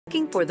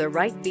Looking for the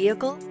right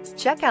vehicle?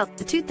 Check out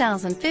the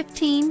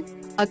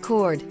 2015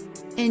 Accord.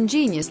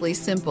 Ingeniously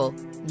simple,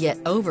 yet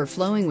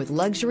overflowing with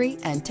luxury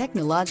and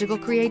technological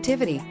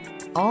creativity.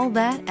 All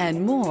that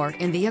and more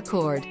in the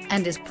Accord,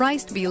 and is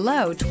priced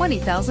below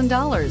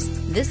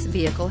 $20,000. This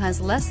vehicle has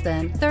less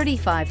than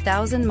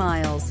 35,000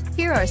 miles.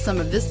 Here are some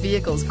of this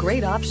vehicle's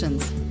great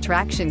options: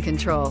 traction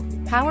control,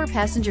 power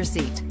passenger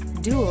seat,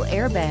 dual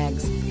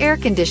airbags, air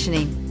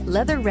conditioning,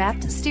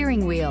 leather-wrapped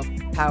steering wheel,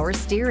 power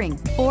steering,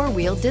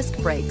 four-wheel disc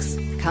brakes,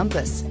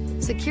 compass,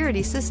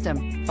 security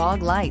system,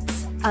 fog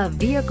lights. A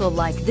vehicle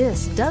like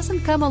this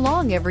doesn't come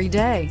along every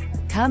day.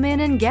 Come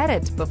in and get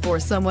it before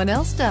someone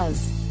else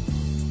does.